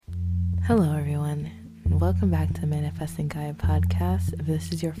Hello, everyone. Welcome back to Manifesting Gaia podcast. If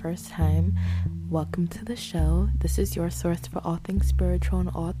this is your first time, welcome to the show. This is your source for all things spiritual and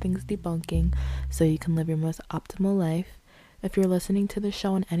all things debunking so you can live your most optimal life. If you're listening to the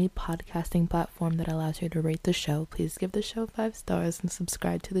show on any podcasting platform that allows you to rate the show, please give the show 5 stars and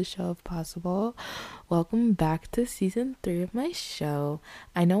subscribe to the show if possible. Welcome back to season 3 of my show.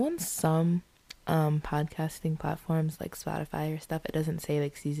 I know on some podcasting platforms like Spotify or stuff, it doesn't say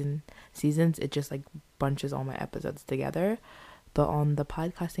like seasons, it just like bunches all my episodes together. But on the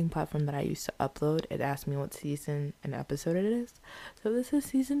podcasting platform that I used to upload, it asked me what season and episode it is. So this is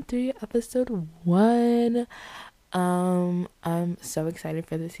season 3, episode 1. I'm so excited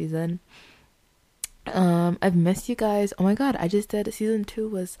for this season. I've missed you guys. Oh my god, I just did season 2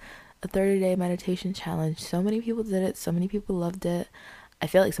 was a 30-day meditation challenge. So many people did it, so many people loved it. I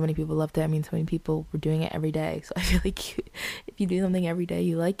feel like so many people loved it. I mean, so many people were doing it every day. So I feel like if you do something every day,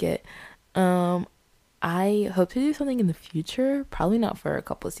 you like it. I hope to do something in the future. Probably not for a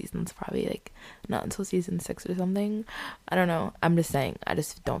couple of seasons. Probably like not until season 6 or something. I don't know. I'm just saying. I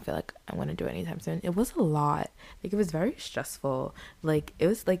just don't feel like I'm going to do it anytime soon. It was a lot. Like, it was very stressful. Like, it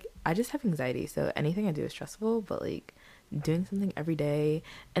was like, I just have anxiety. So anything I do is stressful. But like, doing something every day,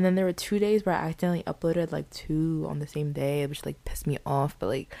 and then there were 2 days where I accidentally uploaded like 2 on the same day, which like pissed me off, but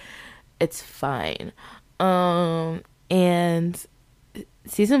like it's fine. And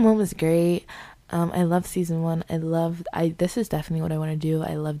season 1 was great. I love season 1. This is definitely what I want to do.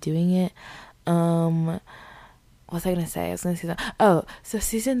 I love doing it. What was I gonna say? I was gonna say something. Oh, so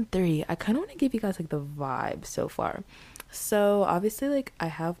season 3, I kind of want to give you guys like the vibe so far. So obviously, like, I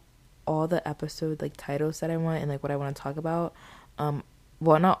have all the episode like titles that I want and like what I want to talk about.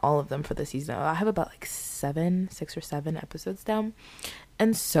 Well, not all of them for the season. I have about like 6 or 7 episodes down,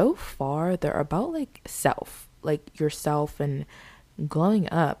 and so far they're about like yourself and glowing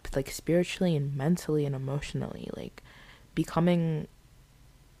up, like spiritually and mentally and emotionally, like becoming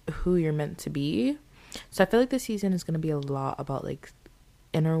who you're meant to be. So I feel like this season is going to be a lot about like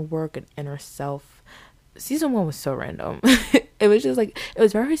inner work and inner self. Season 1 was so random. It was just like, it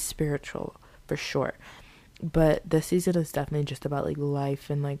was very spiritual for sure, but this season is definitely just about like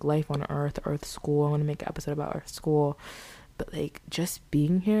life and like life on earth school. I want to make an episode about earth school, but like just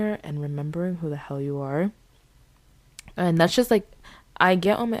being here and remembering who the hell you are. And that's just like, I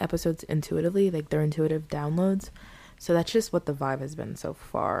get all my episodes intuitively, like they're intuitive downloads, so that's just what the vibe has been so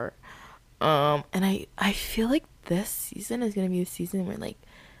far. And I feel like this season is gonna be a season where like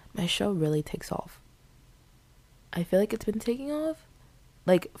my show really takes off. I feel like it's been taking off.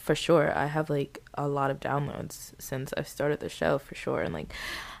 Like, for sure, I have like a lot of downloads since I've started the show, for sure. And like,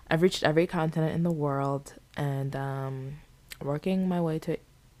 I've reached every continent in the world, and working my way to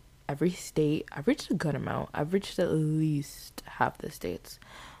every state. I've reached a good amount. I've reached at least half the states.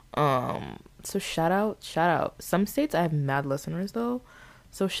 So shout out. Some states I have mad listeners though.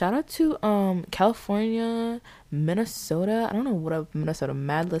 So shout out to California, Minnesota. I don't know what up Minnesota.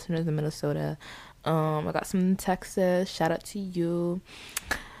 Mad listeners in Minnesota. I got some in Texas. Shout out to you.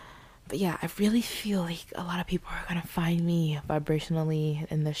 But yeah, I really feel like a lot of people are gonna find me vibrationally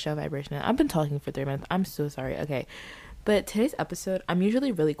in the show Vibrational. I've been talking for 3 minutes. I'm so sorry. Okay. But today's episode, I'm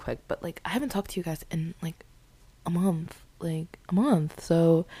usually really quick, but like I haven't talked to you guys in like a month.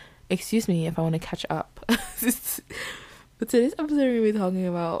 So excuse me if I want to catch up. But today's episode we're gonna be talking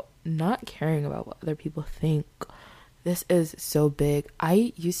about not caring about what other people think. This is so big.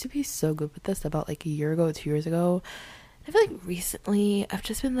 I used to be so good with this about like a year ago, 2 years ago. I feel like recently I've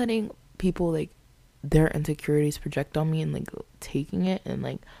just been letting people like their insecurities project on me and like taking it and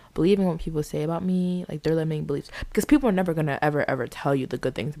like believing what people say about me, like their limiting beliefs, because people are never gonna ever tell you the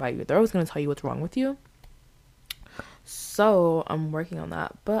good things about you. They're always gonna tell you what's wrong with you. So I'm working on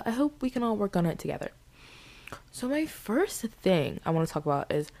that, but I hope we can all work on it together. So my first thing I want to talk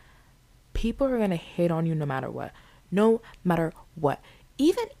about is people are gonna hate on you no matter what. No matter what.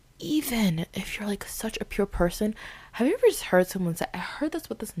 Even if you're like such a pure person, have you ever just heard someone say, I heard this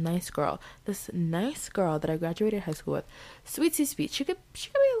with this nice girl that I graduated high school with, sweet. She could be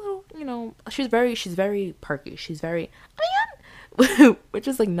a little, you know, she's very perky, she's very which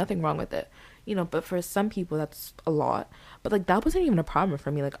is like nothing wrong with it, you know, but for some people that's a lot. But like that wasn't even a problem for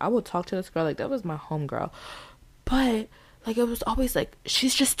me. Like I would talk to this girl like that was my home girl, but like it was always like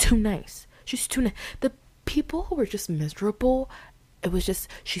she's just too nice. The people who were just miserable, it was just,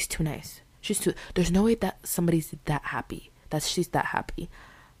 she's too nice. There's no way that somebody's that happy. She's that happy.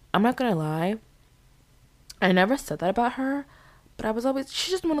 I'm not gonna lie. I never said that about her, but I was always,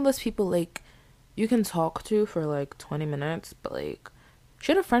 she's just one of those people like, you can talk to for like 20 minutes, but like,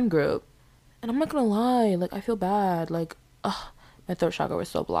 she had a friend group, and I'm not gonna lie, like, I feel bad. Like, my throat chakra was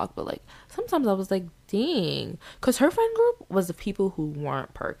so blocked. But like sometimes I was like, dang, because her friend group was the people who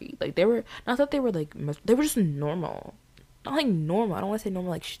weren't perky. Like they were not that they were like they were just normal, not like normal. I don't want to say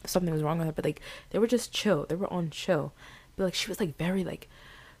normal like something was wrong with her, but like they were just chill. They were on chill. But like she was like very like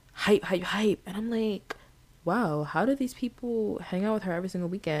hype, and I'm like, wow, how do these people hang out with her every single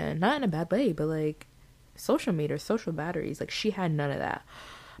weekend? Not in a bad way, but like social meters, social batteries. Like she had none of that.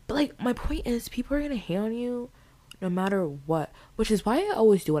 But like my point is, people are gonna hate on you no matter what, which is why I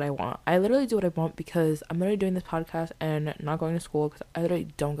always do what I want. I literally do what I want because I'm literally doing this podcast and not going to school because I literally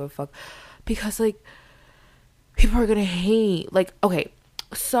don't give a fuck. Because like people are gonna hate. Like okay,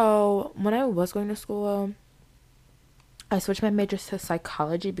 so when I was going to school, I switched my major to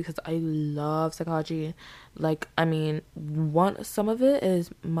psychology because I love psychology. Like, I mean, some of it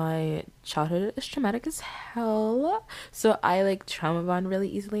is my childhood is traumatic as hell. So I like trauma bond really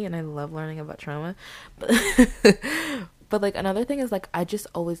easily and I love learning about trauma. But but like another thing is like I just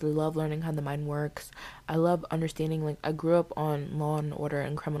always love learning how the mind works. I love understanding like I grew up on Law and Order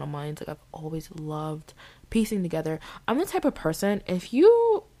and Criminal Minds. Like I've always loved piecing together. I'm the type of person, if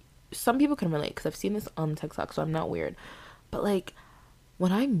you some people can relate because I've seen this on TikTok, so I'm not weird. But like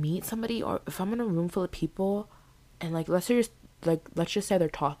when I meet somebody or if I'm in a room full of people and like let's just say they're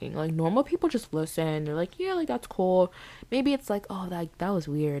talking, like normal people just listen. They're like, yeah, like that's cool. Maybe it's like, oh, that was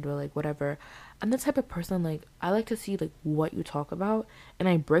weird or like whatever. I'm the type of person like I like to see like what you talk about and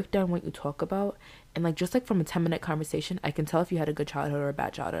I break down what you talk about and like just like from a 10-minute conversation, I can tell if you had a good childhood or a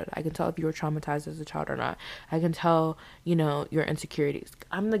bad childhood. I can tell if you were traumatized as a child or not. I can tell, your insecurities.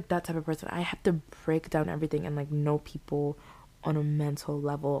 I'm like that type of person. I have to break down everything and like know people on a mental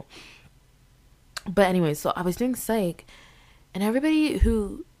level. But anyway, so I was doing psych and everybody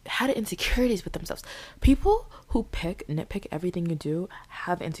who had insecurities with themselves, people who nitpick everything you do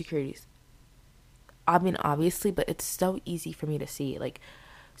have insecurities. I mean, obviously, but it's so easy for me to see. Like,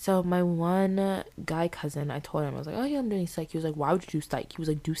 so my one guy cousin, I told him, I was like, oh yeah, I'm doing psych. He was like, why would you do psych? He was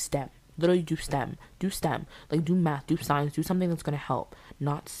like, do STEM. Literally do STEM. Do STEM. Like, do math, do science, do something that's going to help,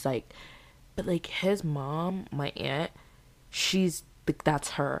 not psych. But like his mom, my aunt, she's like,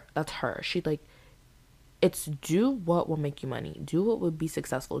 that's her. That's her. She like, it's do what will make you money. Do what would be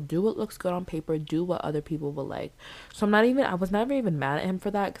successful. Do what looks good on paper. Do what other people will like. So I was never even mad at him for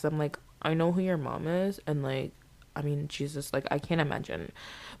that because I'm like, I know who your mom is. And like, I mean, Jesus, like, I can't imagine.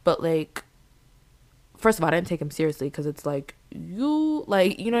 But like, first of all, I didn't take him seriously because it's like, you know what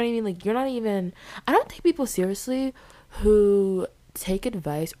I mean? Like, you're not even, I don't take people seriously who take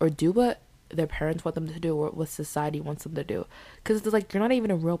advice or do what their parents want them to do or what society wants them to do, because it's like you're not even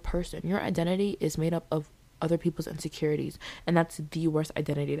a real person. Your identity is made up of other people's insecurities, and that's the worst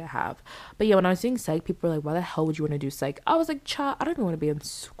identity to have. But yeah, when I was doing psych, people were like, why the hell would you want to do psych? I was like, child, I don't even want to be in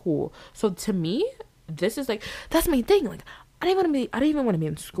school. So to me, this is like, that's my thing. Like, I didn't even want to be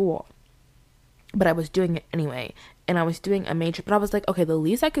in school, but I was doing it anyway, and I was doing a major. But I was like, okay, the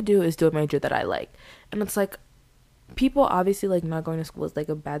least I could do is do a major that I like. And it's like, people obviously like not going to school is like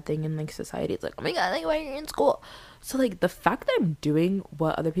a bad thing in like society. It's like, oh my god, like why are you in school? So like the fact that I'm doing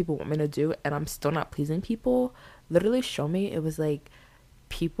what other people want me to do and I'm still not pleasing people literally show me it was like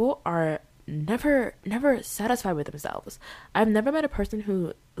people are never satisfied with themselves. I've never met a person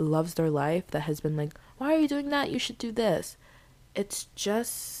who loves their life that has been like, why are you doing that? You should do this. It's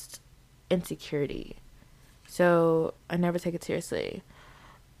just insecurity. So I never take it seriously.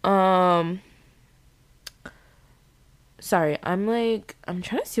 Sorry, I'm trying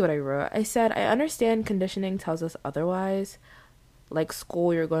to see what I wrote. I said, I understand conditioning tells us otherwise. Like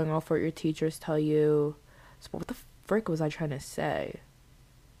school, you're going off what your teachers tell you. So what the frick was I trying to say?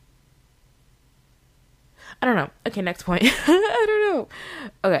 I don't know. Okay, next point. I don't know.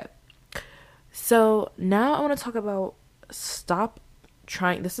 Okay. So now I want to talk about stop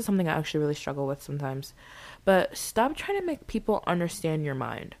trying. This is something I actually really struggle with sometimes. But stop trying to make people understand your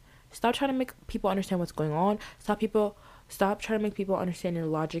mind. Stop trying to make people understand what's going on. Stop trying to make people understand your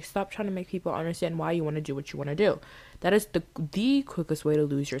logic. Stop trying to make people understand why you want to do what you want to do. That is the quickest way to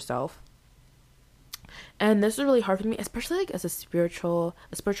lose yourself. And this is really hard for me, especially like as a spiritual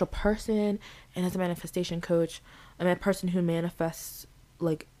person and as a manifestation coach. I'm a person who manifests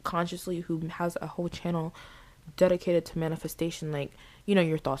like consciously, who has a whole channel dedicated to manifestation. Like,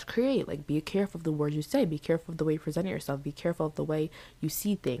 your thoughts create. Like, be careful of the words you say, be careful of the way you present yourself, be careful of the way you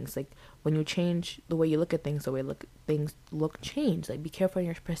see things. Like, when you change the way you look at things, the way things look change. Like, be careful in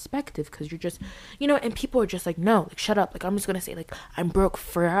your perspective, because you're just, and people are just like, no, like, shut up. Like, I'm just gonna say like I'm broke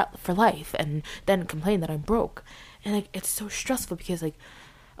for life and then complain that I'm broke. And like, it's so stressful because like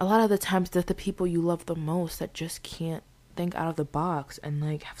a lot of the times that the people you love the most that just can't think out of the box and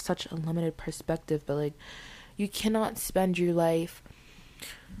like have such a limited perspective. But like, You cannot spend your life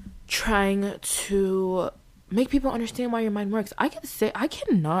trying to make people understand why your mind works. I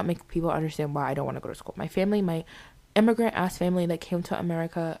cannot make people understand why I don't want to go to school. My family, my immigrant ass family that came to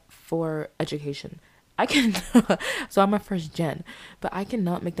America for education. I can so I'm a first gen, but I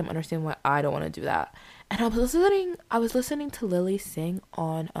cannot make them understand why I don't want to do that. And I was listening to Lily sing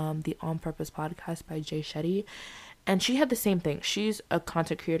on the On Purpose podcast by Jay Shetty, and she had the same thing. She's a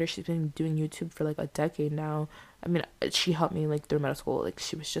content creator. She's been doing YouTube for like a decade now. I mean, she helped me like through middle school. Like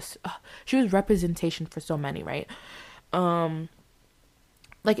she was representation for so many, right? Um,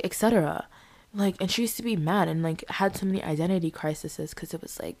 like etc. Like, and she used to be mad and like had so many identity crises because it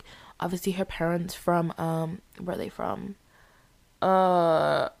was like obviously her parents from where are they from?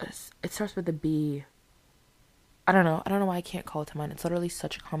 It starts with a B. I don't know. I don't know why I can't call it to mind. It's literally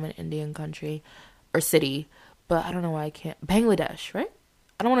such a common Indian country or city, but I don't know why I can't. Bangladesh, right?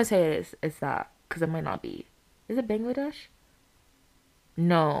 I don't want to say it's that because it might not be. Is it Bangladesh?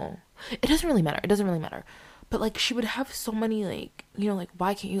 No, it doesn't really matter. It doesn't really matter. But like she would have so many like like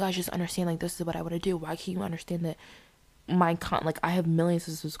why can't you guys just understand like this is what I want to do? Why can't you understand that like I have millions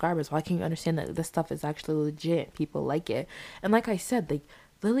of subscribers? Why can't you understand that this stuff is actually legit? People like it, and like I said, like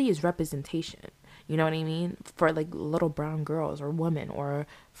Lily is representation. You know what I mean? For like little brown girls or women or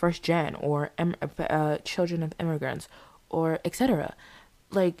first gen or children of immigrants or etc.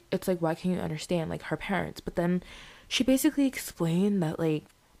 Like it's like why can't you understand like her parents? But then she basically explained that like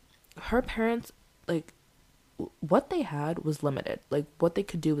her parents like what they had was limited. Like what they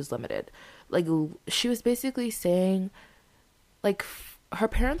could do was limited. Like she was basically saying like her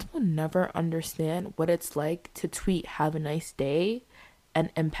parents will never understand what it's like to tweet have a nice day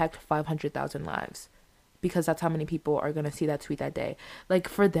and impact 500,000 lives because that's how many people are going to see that tweet that day. Like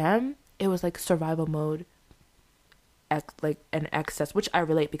for them it was like survival mode like an excess, which I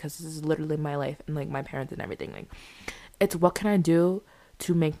relate because this is literally my life and like my parents and everything. Like it's what can I do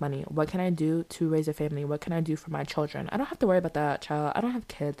to make money? What can I do to raise a family? What can I do for my children? I don't have to worry about that, child. I don't have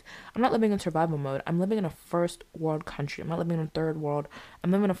kids. I'm not living in survival mode. I'm living in a first world country. I'm not living in a third world.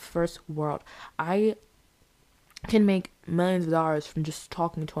 I'm living in a first world. I can make millions of dollars from just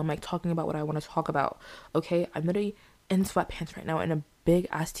talking to him, like talking about what I want to talk about. Okay, I'm literally in sweatpants right now in a big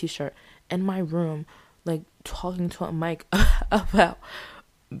ass t-shirt in my room, like talking to a mic about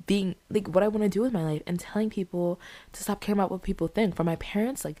being like what I want to do with my life and telling people to stop caring about what people think. For my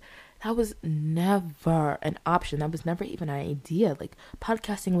parents, like that was never an option. That was never even an idea. Like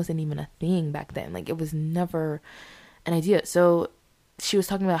podcasting wasn't even a thing back then. Like it was never an idea. So she was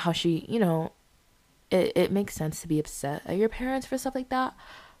talking about how she, it makes sense to be upset at your parents for stuff like that,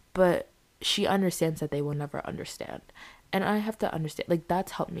 but she understands that they will never understand. And I have to understand, like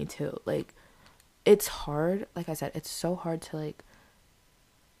that's helped me too. Like it's hard, like I said, it's so hard to like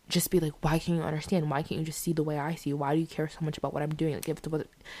just be like, why can't you understand? Why can't you just see the way I see? Why do you care so much about what I'm doing? Like if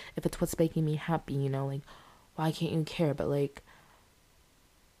it's what's making me happy, like why can't you care? But like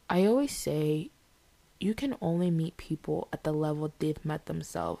I always say you can only meet people at the level they've met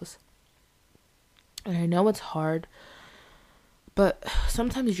themselves. And I know it's hard, but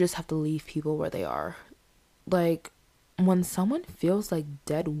sometimes you just have to leave people where they are. Like when someone feels like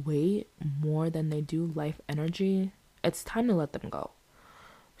dead weight more than they do life energy, it's time to let them go.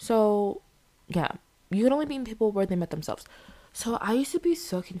 So, yeah, you can only meet people where they met themselves. So I used to be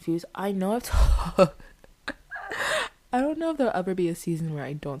so confused. I know I've talked. I don't know if there'll ever be a season where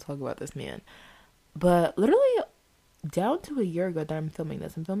I don't talk about this man. But literally down to a year ago that I'm filming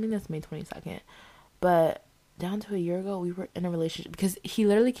this. I'm filming this May 22nd. But down to a year ago, we were in a relationship because he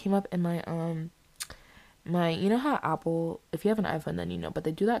literally came up in my you know how Apple, if you have an iPhone then you know, but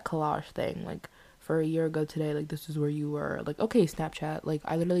they do that collage thing like for a year ago today, like this is where you were, like okay, Snapchat, like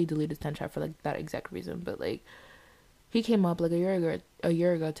I literally deleted Snapchat for like that exact reason. But like he came up like a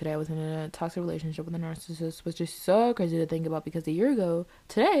year ago today. I was in a toxic relationship with a narcissist, which is so crazy to think about because a year ago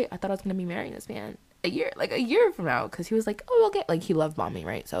today I thought I was gonna be marrying this man a year from now, because he was like, oh, we'll get, like he loved bombing,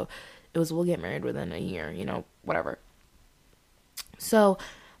 right? So it was, we'll get married within a year, whatever. So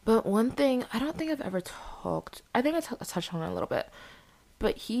but one thing I don't think I've ever talked, I think I touched on it a little bit,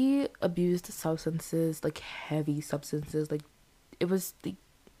 but he abused substances, like heavy substances. Like it was the,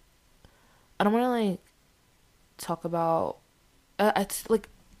 I don't want to like talk about it's like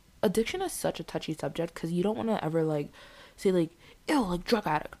addiction is such a touchy subject because you don't want to ever like say like ew, like drug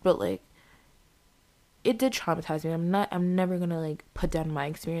addict, but like it did traumatize me. I'm never gonna like put down my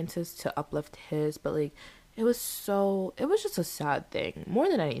experiences to uplift his, but like it was just a sad thing more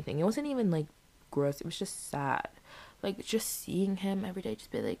than anything. It wasn't even like gross, it was just sad. Like just seeing him every day just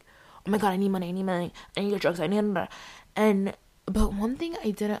be like, oh my god, I need money, I need drugs, I need, and But one thing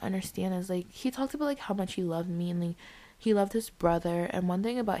I didn't understand is like he talked about like how much he loved me, and like he loved his brother. And one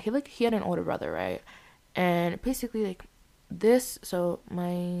thing about he had an older brother, right? And basically like this, so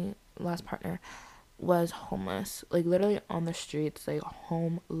my last partner was homeless, like literally on the streets, like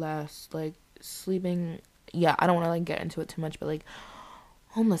homeless, like sleeping. Yeah, I don't want to like get into it too much, but like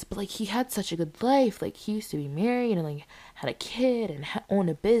homeless, but like he had such a good life. Like he used to be married and like had a kid and owned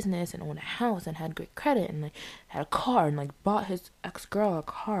a business and owned a house and had great credit and like had a car and like bought his ex-girl a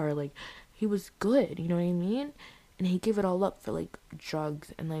car. Like he was good, you know what I mean? And he gave it all up for like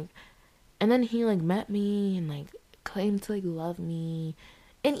drugs, and like, and then he like met me and like claimed to like love me.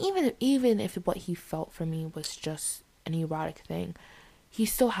 And even if what he felt for me was just an erotic thing, he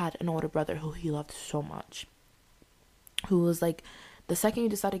still had an older brother who he loved so much, who was like, the second you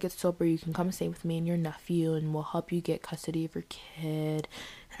decide to get sober, you can come stay with me and your nephew, and we'll help you get custody of your kid,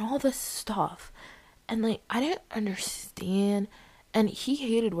 and all this stuff. And like, I didn't understand. And he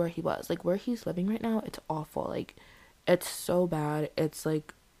hated where he was. Like, where he's living right now, it's awful. Like, it's so bad. It's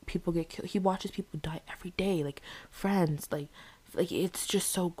like people get killed. He watches people die every day. Like, friends. Like it's just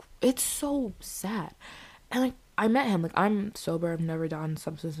so, it's so sad. And like, I met him. Like, I'm sober. I've never done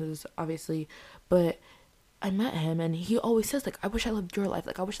substances, obviously. But I met him, and he always says like, I wish I lived your life.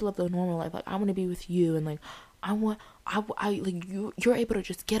 Like I wish I lived a normal life. Like I want to be with you, and like I like you're able to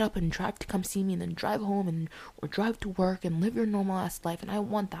just get up and drive to come see me, and then drive home, and or drive to work and live your normal ass life. And I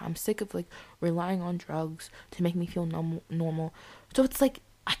want that. I'm sick of like relying on drugs to make me feel normal. So it's like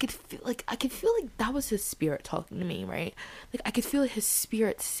I could feel like that was his spirit talking to me, right? Like I could feel his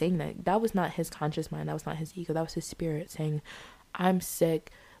spirit saying that. That was not his conscious mind. That was not his ego. That was his spirit saying, I'm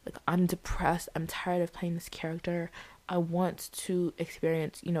sick. Like I'm depressed. I'm tired of playing this character. I want to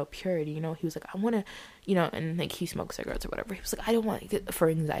experience, purity. He was like, I want to, and like he smoked cigarettes or whatever. He was like, I don't want to, for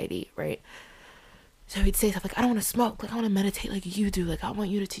anxiety, right? So he'd say stuff like, I don't want to smoke. Like I want to meditate like you do. Like I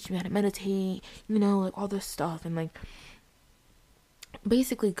want you to teach me how to meditate. Like all this stuff. And like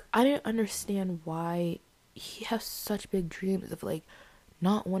basically, I didn't understand why he has such big dreams of like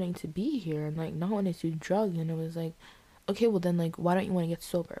not wanting to be here and like not wanting to do drugs. And it was like, okay, well then like why don't you want to get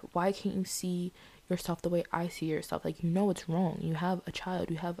sober? Why can't you see yourself the way I see yourself? Like it's wrong. You have a child,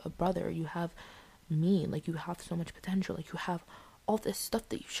 you have a brother, you have me, like you have so much potential, like you have all this stuff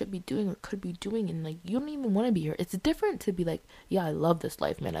that you should be doing or could be doing, and like you don't even want to be here. It's different to be like, yeah, I love this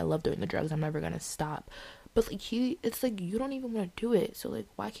life, man, I love doing the drugs, I'm never gonna stop. But like it's like you don't even want to do it, so like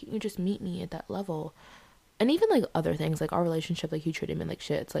why can't you just meet me at that level? And even like other things, like our relationship, like he treated me like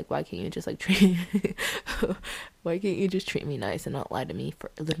shit. It's like, why can't you just like why can't you just treat me nice and not lie to me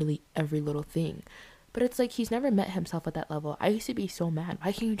for literally every little thing? But it's like he's never met himself at that level. I used to be so mad.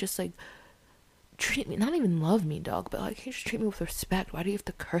 Why can't you just like treat me, not even love me, dog, but like, can't you just treat me with respect? Why do you have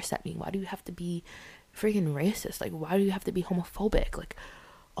to curse at me? Why do you have to be freaking racist? Like, why do you have to be homophobic? Like,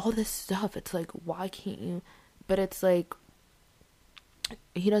 all this stuff. It's like, why can't you? But it's like,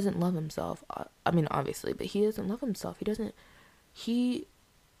 he doesn't love himself. I mean, obviously, but he doesn't love himself. He doesn't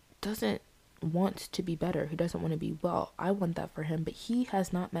want to be better. He doesn't want to be well. I want that for him, but he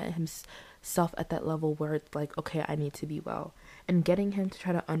has not met himself at that level where it's like, okay, I need to be well. And getting him to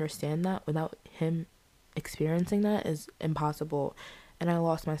try to understand that without him experiencing that is impossible. And I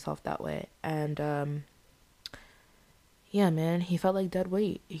lost myself that way. And yeah, man, he felt like dead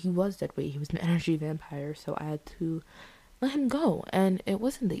weight. He was dead weight. He was an energy vampire, so I had to let him go. And it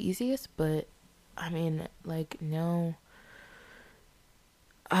wasn't the easiest, but I mean, like, no,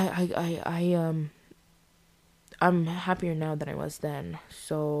 I'm happier now than I was then.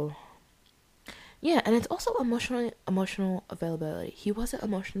 So yeah, and it's also emotional availability. He wasn't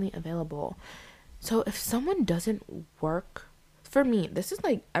emotionally available. So if someone doesn't work for me, this is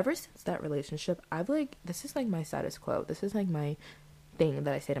like, ever since that relationship, I've like, this is like my status quo. This is like my thing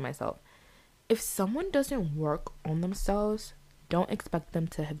that I say to myself. If someone doesn't work on themselves, don't expect them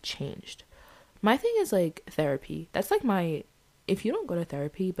to have changed. My thing is like therapy. That's like my, if you don't go to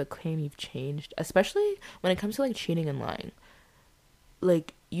therapy but claim you've changed, especially when it comes to like cheating and lying,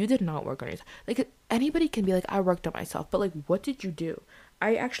 like you did not work on yourself. Like anybody can be like, I worked on myself, but like what did you do?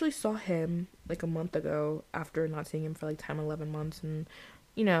 I actually saw him like a month ago after not seeing him for like 10, 11 months, and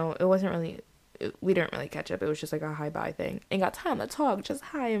it wasn't really, we didn't really catch up. It was just like a hi bye thing. Ain't got time to talk, just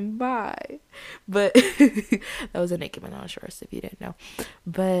hi and bye. But that was a Nicki Minaj verse if you didn't know.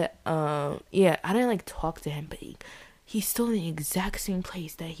 But yeah, I didn't like talk to him, but he's still in the exact same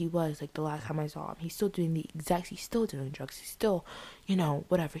place that he was like the last time I saw him. He's still doing he's still doing drugs. He's still,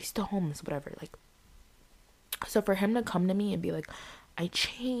 whatever. He's still homeless, whatever. Like, so for him to come to me and be like, I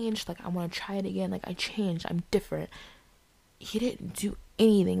changed, like I want to try it again, like I changed, I'm different. he didn't do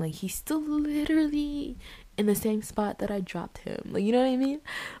anything. Like, he's still literally in the same spot that I dropped him. Like, you know what I mean?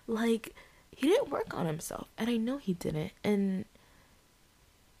 Like, he didn't work on himself, and I know he didn't. And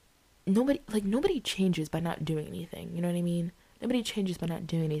nobody changes by not doing anything. You know what I mean? Nobody changes by not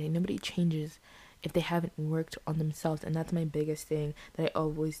doing anything. Nobody changes if they haven't worked on themselves. And that's my biggest thing that I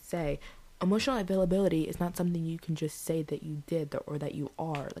always say. Emotional availability is not something you can just say that you did or that you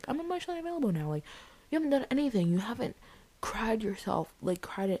are. Like, I'm emotionally available now. Like, you haven't done anything. You haven't cried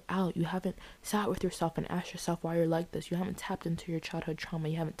it out. You haven't sat with yourself and asked yourself why you're like this. You haven't tapped into your childhood trauma.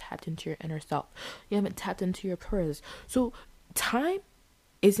 You haven't tapped into your inner self. You haven't tapped into your purpose. So time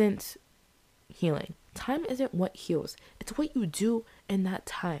isn't healing. Time isn't what heals. It's what you do in that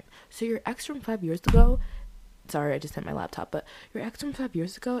time. So your ex from 5 years ago, sorry, I just hit my laptop, but your ex from 5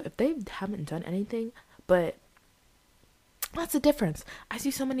 years ago, if they haven't done anything, but that's the difference. I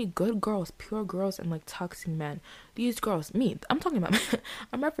see so many good girls, pure girls, and like toxic men. These girls, me, I'm talking about,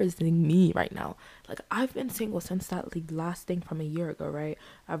 I'm representing me right now. Like, I've been single since that like last thing from a year ago, right?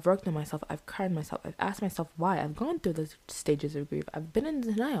 I've worked on myself, I've cried myself, I've asked myself why, I've gone through the stages of grief, I've been in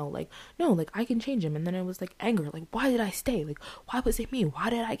denial, like, no, like, I can change him. And then it was like anger, like, why did I stay? Like, why was it me? Why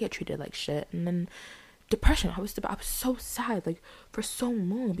did I get treated like shit? And then depression. I was so sad, like, for so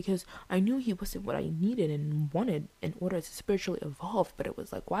long, because I knew he wasn't what I needed and wanted in order to spiritually evolve. But it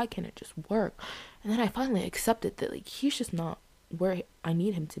was like, why can't it just work? And then I finally accepted that, like, he's just not where I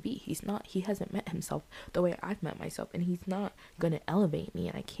need him to be. He hasn't met himself the way I've met myself, and he's not gonna elevate me,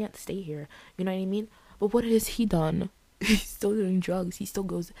 and I can't stay here. You know what I mean? But what has he done? He's still doing drugs. He still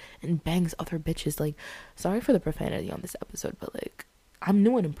goes and bangs other bitches. Like, sorry for the profanity on this episode, but like, I'm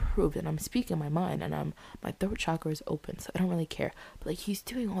new and improved, and I'm speaking my mind, and my throat chakra is open, so I don't really care. But like, he's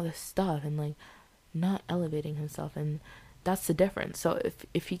doing all this stuff and like not elevating himself, and that's the difference. So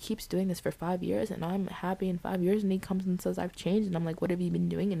if he keeps doing this for 5 years, and I'm happy in 5 years, and he comes and says I've changed, and I'm like, what have you been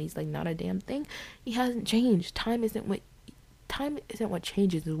doing? And he's like, not a damn thing. He hasn't changed. Time isn't what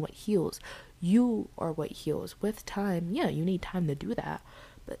changes, is what heals. You are what heals. With time, yeah, you need time to do that,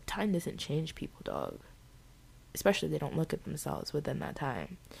 but time doesn't change people, dog. Especially if they don't look at themselves within that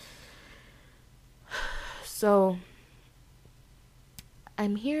time. So,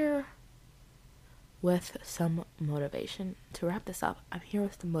 I'm here with some motivation. To wrap this up, I'm here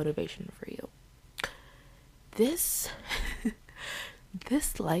with some motivation for you. This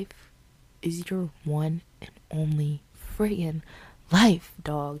life is your one and only friggin' life,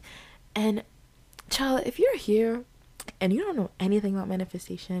 dog. And, child, if you're here and you don't know anything about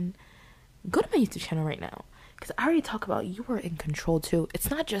manifestation, go to my YouTube channel right now. Because I already talk about you are in control too.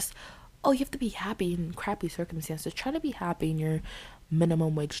 It's not just, oh, you have to be happy in crappy circumstances. Try to be happy in your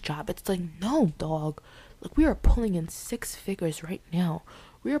minimum wage job. It's like, no, dog. Like, we are pulling in 6 figures right now.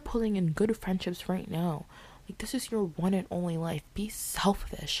 We are pulling in good friendships right now. Like, this is your one and only life. Be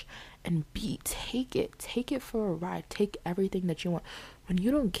selfish and take it for a ride. Take everything that you want. When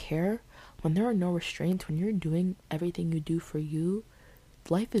you don't care, when there are no restraints, when you're doing everything you do for you,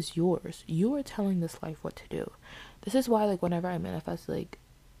 life is yours. You are telling this life what to do. This is why, like, whenever I manifest, like,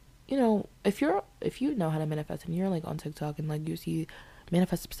 you know, if you know how to manifest and you're like on TikTok and like you see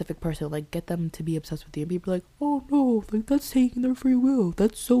manifest a specific person, like, get them to be obsessed with you and people like, oh no, like, that's taking their free will.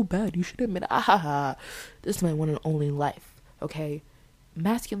 That's so bad. You should admit, this is my one and only life. Okay,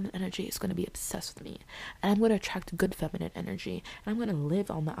 masculine energy is going to be obsessed with me, and I'm going to attract good feminine energy, and I'm going to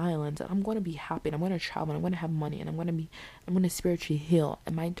live on the islands, and I'm going to be happy, and I'm going to travel, and I'm going to have money, and I'm going to spiritually heal,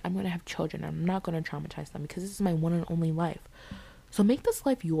 and I'm going to have children, and I'm not going to traumatize them, because this is my one and only life. So make this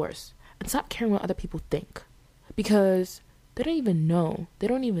life yours, and stop caring what other people think, because they don't even know.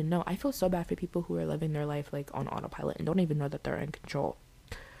 I feel so bad for people who are living their life like on autopilot and don't even know that they're in control,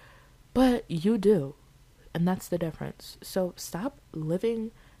 but you do. And that's the difference. So stop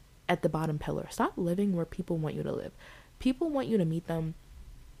living at the bottom pillar. Stop living where people want you to live. People want you to meet them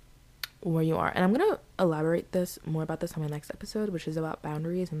where you are. And I'm going to elaborate more about this on my next episode, which is about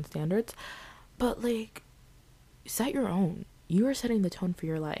boundaries and standards. But like, set your own. You are setting the tone for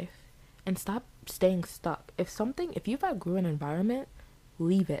your life. And stop staying stuck. If you've outgrew an environment,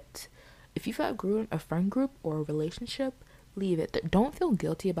 leave it. If you've outgrown a friend group or a relationship, leave it. Don't feel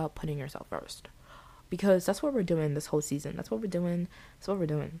guilty about putting yourself first. Because that's what we're doing this whole season. That's what we're doing.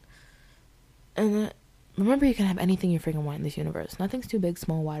 And remember, you can have anything you freaking want in this universe. Nothing's too big,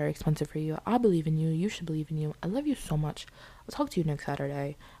 small, wide, or expensive for you. I believe in you. You should believe in you. I love you so much. I'll talk to you next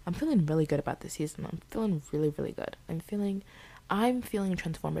Saturday. I'm feeling really good about this season. I'm feeling really, really good. I'm feeling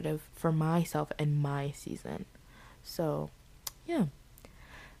transformative for myself and my season. So, yeah.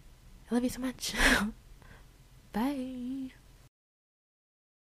 I love you so much. Bye.